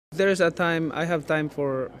there's a time, I have time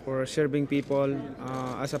for serving people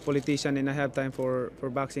as a politician, and I have time for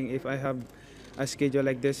boxing. If I have a schedule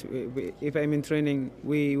like this, if I'm in training,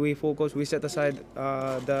 we focus, we set aside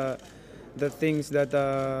the things that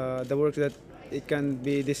the work that it can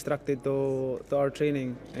be distracted to our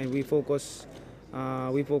training, and we focus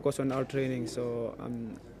on our training. So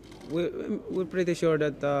we, we're pretty sure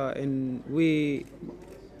that we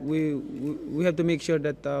have to make sure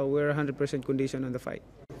that we're 100% condition on the fight.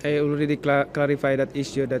 I already clarified that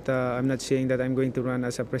issue that I'm not saying that I'm going to run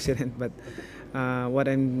as a president, but what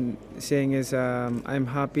I'm saying is I'm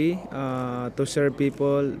happy to serve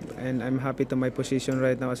people, and I'm happy to my position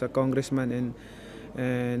right now as a congressman,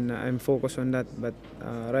 and I'm focused on that. But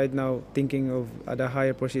right now, thinking of the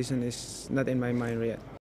higher position is not in my mind yet.